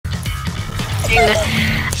You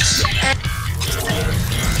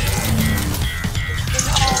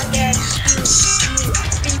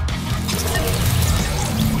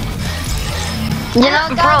know,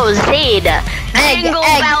 bro, Zaid. Jingle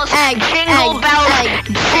bells,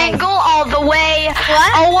 jingle all the way.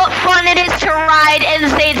 What? Oh, what fun it is to ride in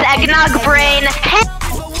Zaid's eggnog brain. Hey.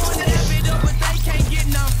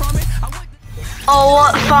 Oh,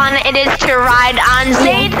 what fun it is to ride on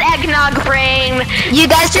Zaid's eggnog brain. You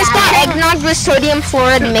guys just got eggnog with sodium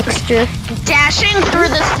fluoride mixture. Dashing through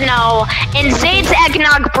the snow in Zaid's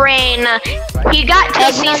eggnog brain. He got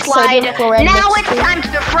to see slide. Now it's time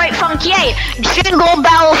to fright funk, yay! Jingle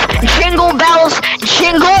bells,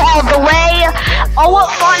 jingle all the way. Oh,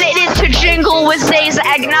 what fun it is to jingle with Zaid's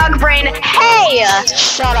eggnog brain. Hey!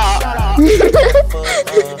 Shut up.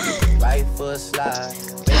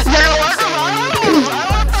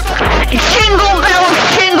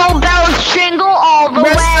 Jingle all the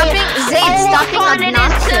way. Zaid, what fun it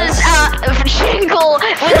is to jingle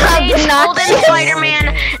with Zaid's golden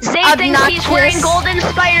Spider-Man. Zaid thinks he's wearing golden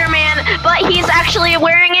Spider-Man, but he's actually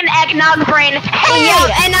wearing an eggnog brain. Hey!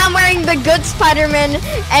 Yeah, and I'm wearing the good Spider-Man,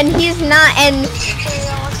 and he's not, and...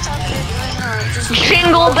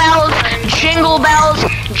 Jingle bells, jingle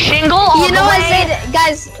all you know the what, way. Zaid,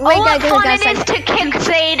 guys, wait, what fun guys, it is to kick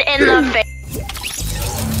Zaid in the face.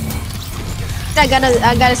 I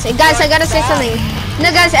gotta say, guys, I gotta say something.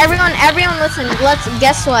 No, guys, everyone listen, let's,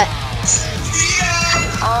 guess what?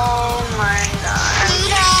 Oh my god.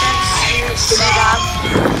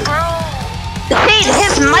 Zaid,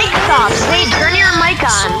 his mic's off. Zaid, turn your mic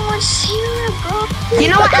on. You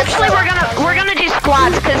know what, actually we're gonna do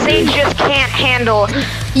squads because Zaid just can't handle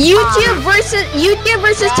YouTube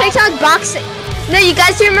versus TikTok boxing. No, you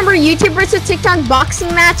guys do remember YouTube versus TikTok boxing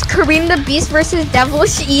match? Kareem the Beast versus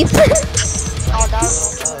Devilish Ethan.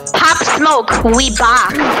 Pop Smoke, we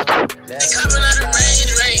boxed.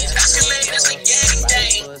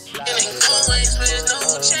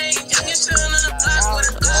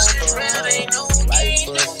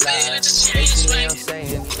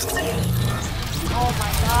 Oh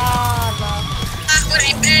my god.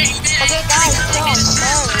 Okay, guys,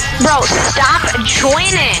 bro, stop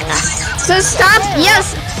joining. So stop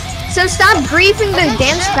griefing the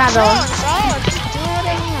dance battle.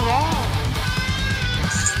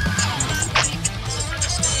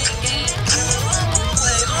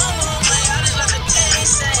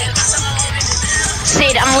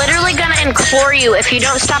 Zaid, I'm literally gonna implore you if you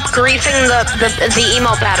don't stop griefing the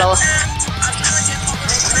emo battle.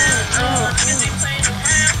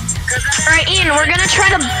 Alright, Ian, we're gonna try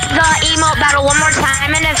the emote battle one more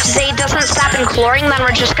time, and if Zaid doesn't stop imploring, then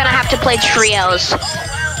we're just gonna have to play trios.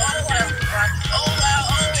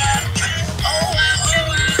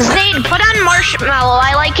 Zaid, put on marshmallow.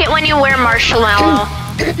 I like it when you wear marshmallow.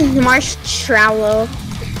 Marshmallow.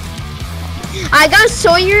 I got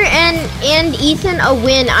Sawyer and Ethan a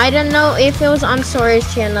win. I don't know if it was on Sawyer's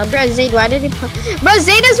channel. Bro, Zaid, why did he put... Bro,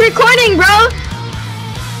 Zaid is recording, bro!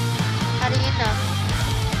 How do you know?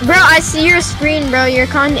 Bro, I see your screen, bro. You're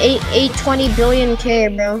con 820 billion K,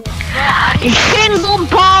 bro. Jingle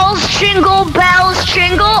balls, jingle bells,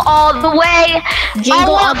 jingle all the way.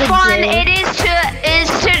 Jingle all what the fun day. it is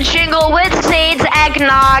to jingle with Zaid's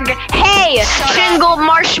eggnog. Hey, jingle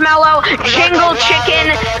marshmallow, jingle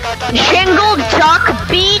chicken, jingle duck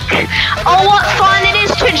beak. Oh, what fun it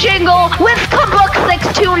is to jingle with Kabook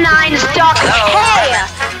 629's duck. Hey.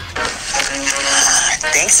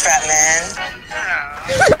 Thanks, fat man.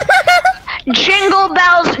 Jingle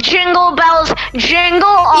bells, jingle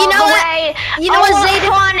all the way. You know what, Zaid?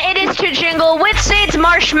 Fun it is to jingle with Zaid's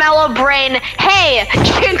marshmallow brain. Hey,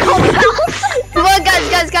 jingle bells. Well,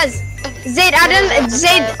 guys. Zaid,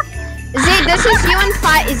 Zaid, this is you in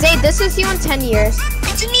Zaid, this is you in 10 years.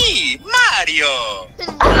 It's me, Mario.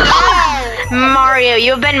 Mario,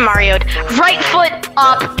 you've been Mario'd. Right foot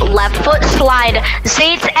up, left foot slide.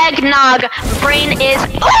 Zaid's eggnog brain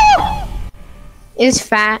Is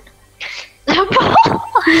fat.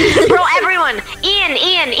 Bro, everyone,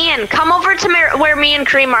 Ian, come over to where me and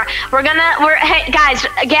Kareem are. Hey, guys,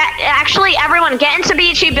 everyone, get into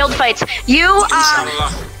BHE build fights. You,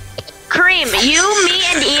 Kareem, you, me,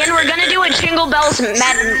 and Ian, we're gonna do a Jingle Bells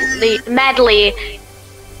medley.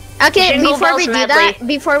 Okay, Jingle before Bells medley.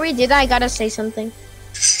 before we do that, I gotta say something.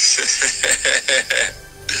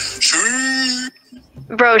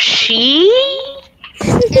 Bro, she?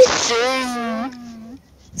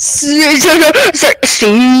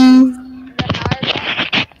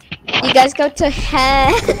 You guys go to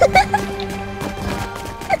hell.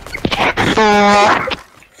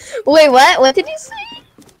 Wait, what? What did you say?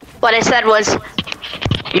 What I said was,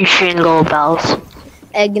 Jingle Bells.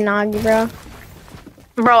 Eggnog, bro.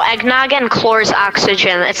 Bro, eggnog and chlor's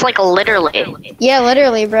oxygen. It's like literally. Yeah,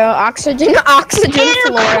 literally, bro. Oxygen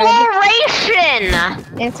fluoride. Inchloration!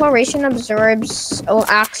 And chloration absorbs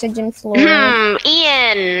oxygen fluoride.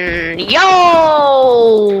 Ian.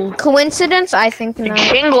 Yo! Coincidence? I think not.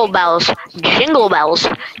 Jingle bells. Jingle bells.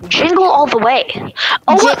 Jingle all the way.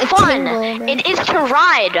 Oh, what fun Jingle, it is to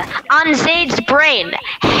ride on Zaid's brain.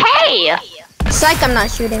 Hey! Psych, I'm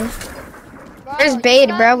not shooting. There's bait,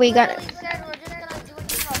 bro. We got.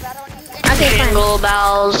 Okay, fine. Jingle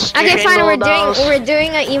bells. Okay, fine. Jingle We're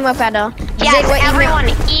doing an emo battle. Yes, Zaid, what everyone,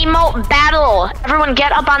 emote battle. Everyone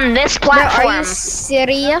get up on this Bro, platform. are you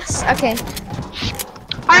serious? Okay.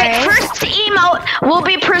 Alright, first emote will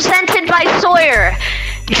be presented by Sawyer.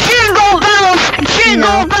 Jingle bells,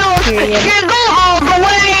 jingle bells, jingle all the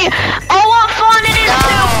way. Oh, what fun it is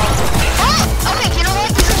to... Oh, okay, you know what?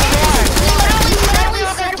 This is war. We literally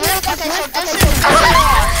said we were gonna do it. Okay, so this is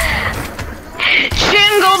war.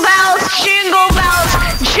 Jingle bells,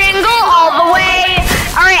 jingle all the way.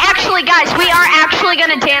 Alright, actually, guys, we are actually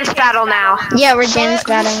gonna dance battle now. Yeah, we're dance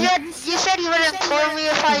battling. You said you would inform me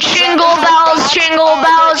if I Jingle bells,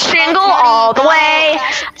 jingle all the way.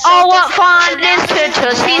 Oh, what fun it is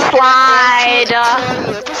to see slide.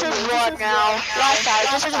 This is war now. Last time,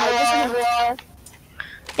 this is war.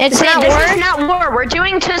 It's not This war. is not war. We're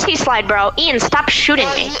doing Tootsie Slide, bro. Ian, stop shooting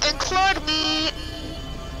me. You include me.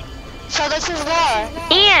 So this is war.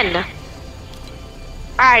 Ian!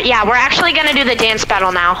 Alright, yeah, we're actually gonna do the dance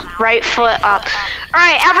battle now. Right foot up.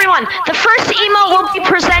 Alright, everyone, the first emote will be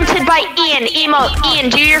presented by Ian. Ian,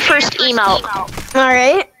 do your first emote.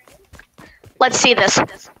 Alright. Let's see this.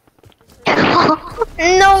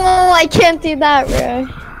 No, I can't do that, bro.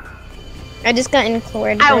 I just got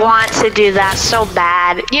included. I want to do that so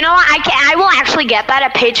bad. You know what? I will actually get that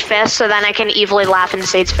at Page 5th, so then I can evilly laugh in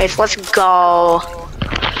Zaid's face. Let's go.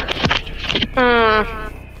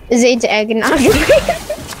 Zaid's eggnog.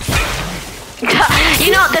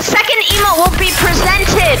 You know, the second emote will be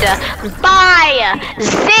presented by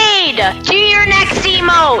Zaid. Do your next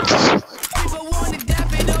emote.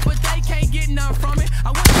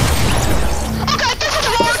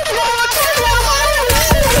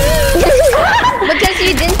 Because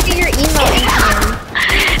you didn't see your emote.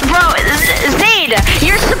 Bro, Zaid,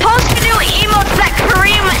 you're supposed to do emotes that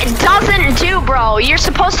Kareem doesn't do, bro. You're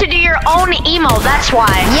supposed to do your own emote, that's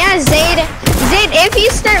why. Yeah, Zaid, if you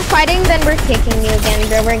start fighting, then we're kicking you again,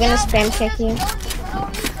 bro. We're gonna spam kick you.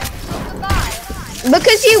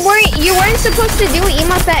 Because you weren't supposed to do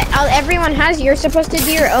emote that everyone has. You're supposed to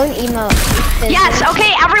do your own emote. Yes,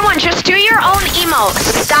 okay, everyone, just do your own emote.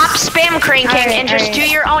 Stop spam cranking and just do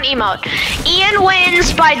your own emote. Ian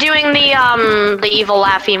wins by doing the evil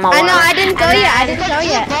laugh emote. I know, I didn't go yet. I didn't go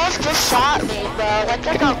yet. You both just shot me, bro. Like,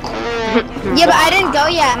 that's not cool. Yeah, but I didn't go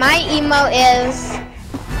yet. My emote is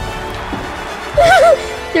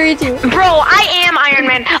 3, 2. Bro, I am Iron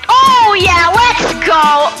Man. Oh yeah, let's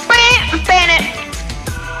go. Ban it.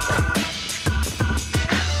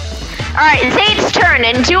 Alright, Zaid's turn,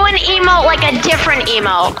 and do an emote like a different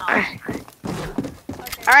emote.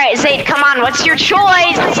 Alright, Zaid, come on, what's your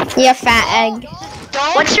choice? Yeah, fat egg.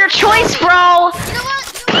 What's your choice, bro?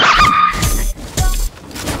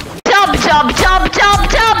 Dub.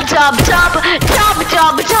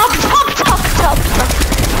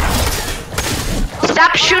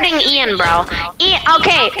 Stop shooting Ian, bro.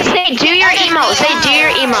 Okay, Zaid, do your emote. Zaid, do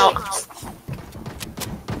your emote.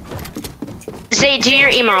 Zaid, do your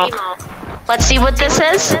emote. Let's see what this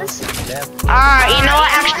is. Alright, you know what?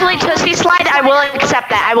 Actually, Tootsie Slide, I will accept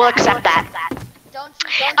that.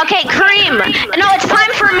 Okay, Kareem. No, it's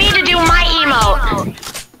time for me to do my emote.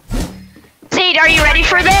 Zaid, are you ready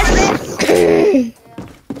for this?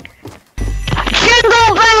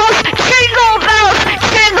 Jingle bells, jingle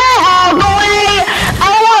all the way.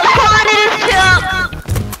 Oh, what fun it is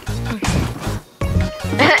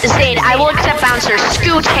to... Zaid, I will accept bouncer.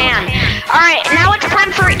 Scoot hand. Alright, now it's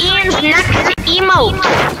time for Ian's next emote.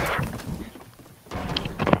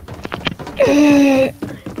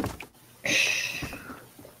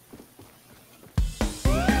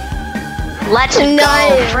 Let's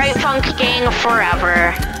go. Fright Funk Gang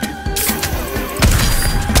forever.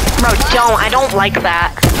 Bro, I don't like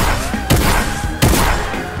that.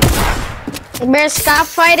 Bro, stop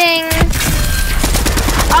fighting.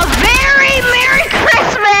 A very Merry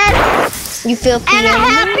Christmas! You feel And a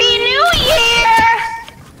Happy New Year!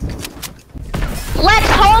 Let's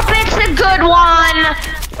hope it's a good one.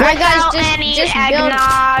 Alright guys, Without any just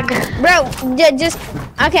eggnog. Bro, just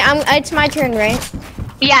okay. It's my turn, right?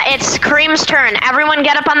 Yeah, it's Kareem's turn. Everyone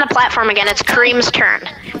get up on the platform again. It's Kareem's turn.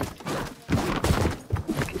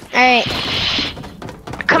 Alright.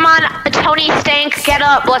 Come on, Tony Stank, get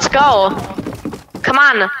up. Let's go. Come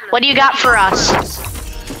on. What do you got for us?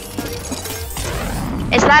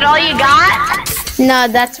 Is that all you got? No,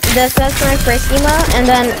 that's my first emote, and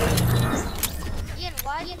then Ian,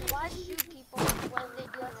 why shoot people when they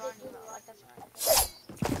do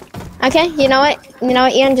okay, you know what,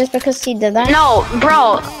 Ian, just because he did that. No,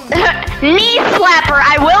 bro. Knee slapper.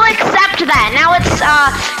 I will accept that. Now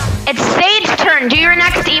it's Zayd's turn. Do your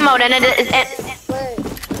next emote, and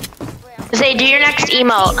Zayd, do your next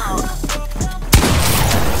emote.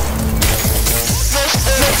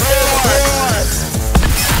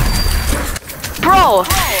 Bro,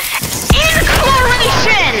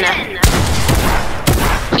 inclination!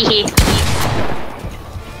 Hehe.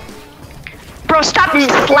 Bro, stop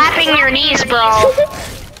slapping your knees, bro.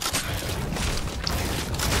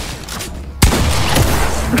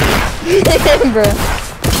 Bro.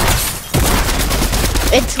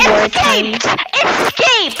 It's war time.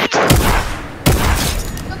 Escaped!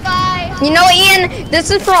 Goodbye. You know what, Ian? This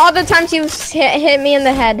is for all the times you hit me in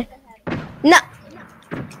the head. No.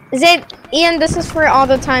 Zayd, Ian, this is for all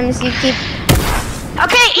the times you keep...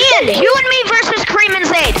 Okay, Ian, you and me versus Cream and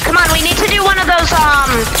Zayd. Come on, we need to do one of those,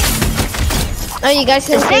 Oh, you guys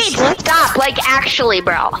can Zayd, stop, like, actually,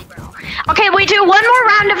 bro. Okay, we do one more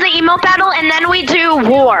round of the emote battle, and then we do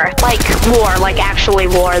war. Like, actually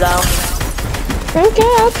war, though. Okay.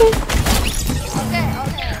 Okay.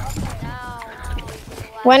 Now.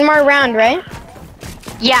 One more round, right?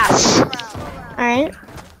 Yes. Alright.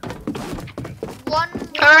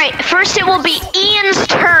 Alright, first it will be Ian's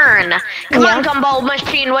turn. Come Yeah. on, Gumball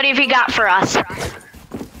Machine, what have you got for us?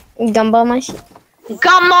 Gumball machine.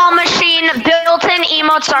 Gumball Machine, built-in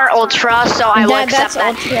emotes are ultra, so I will accept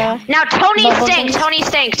that. Ultra. Now, Tony Bubble Stink, Gum.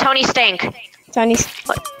 Tony Stink. Tony's.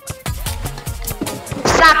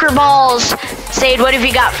 Soccer balls. Zayd, what have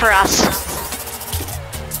you got for us?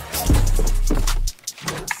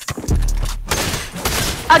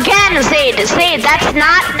 Again, Zayd, that's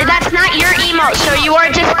not your emote, so you are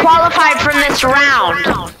disqualified from this round.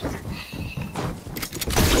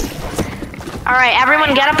 Alright,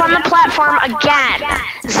 everyone get up on the platform again.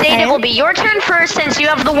 Zayd, it will be your turn first since you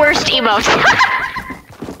have the worst emote.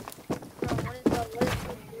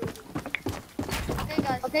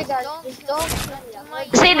 Okay, guys. Don't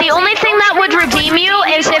Zayd, the only thing that would redeem you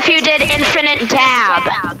is if you did infinite dab.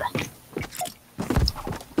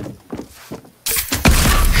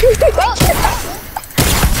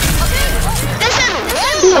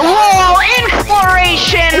 Whoa,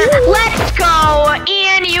 exploration! Let's go!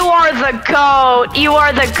 Ian, you are the GOAT. You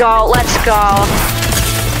are the GOAT. Let's go.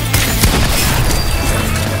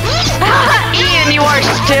 Ian, you are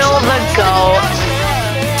still the GOAT.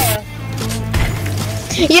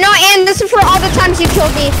 You know, and this is for all the times you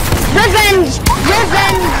killed me. Revenge!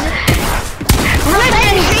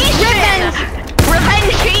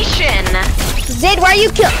 Revengeation! Zayd, why are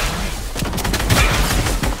you kill?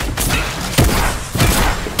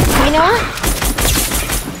 You know what?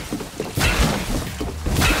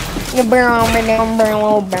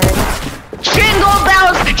 Jingle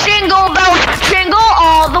bells, jingle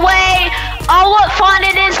all the way. Oh, what fun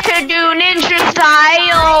it is to do ninja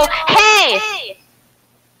style. Hey!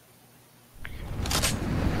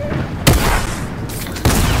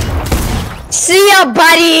 See ya,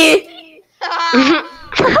 buddy!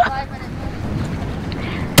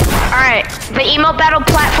 Alright, the emote battle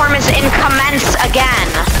platform is in commence again.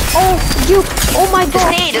 Oh my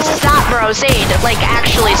god. Zayd, stop, bro. Zayd, like,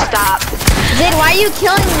 actually stop. Zayd, why are you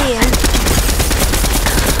killing me?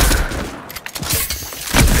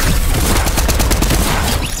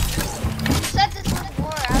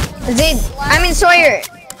 Zayd, I mean Sawyer.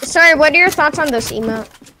 Sorry, what are your thoughts on this emote?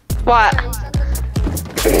 What?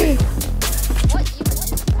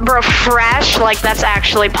 Bro, fresh? Like, that's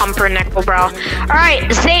actually pumpernickel, bro.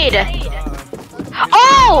 Alright, Zayd.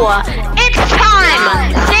 Oh! It's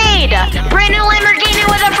time! Zayd! Brand new Lamborghini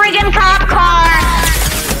with a freaking cop car!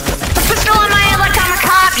 A pistol in my head like I'm a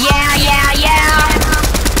cop! Yeah!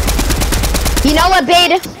 You know what,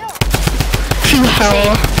 babe?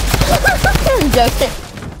 I'm joking.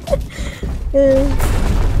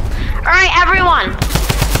 Alright, everyone.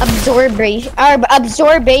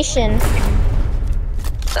 Absorption.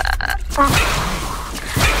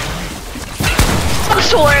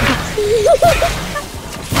 Absorb.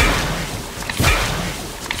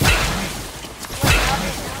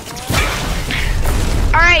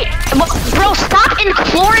 Alright, bro, stop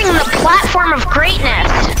imploring the platform of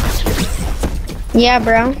greatness. Yeah,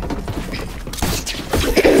 bro.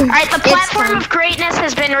 Alright, the platform of greatness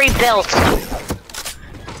has been rebuilt.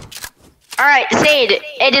 Alright, Zayd,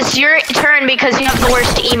 it is your turn because you have the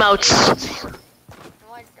worst emotes.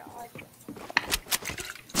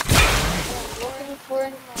 Yeah,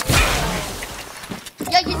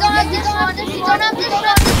 you don't have this one. You don't have this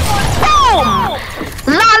one. Boom!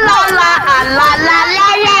 La la la la la la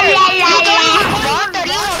la la la la.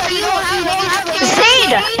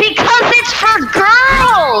 Zaid, because it's for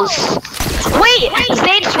girls. Wait,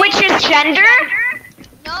 Zaid switches gender?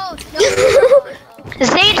 No.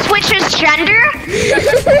 Zaid switches gender?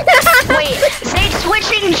 Wait, Zaid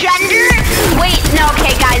switching gender? Wait, no,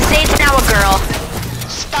 okay guys, Zaid's now a girl.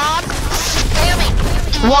 Stop spamming.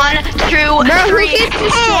 1, 2, Bro, who 3, keeps hey!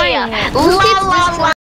 destroying it? La la la.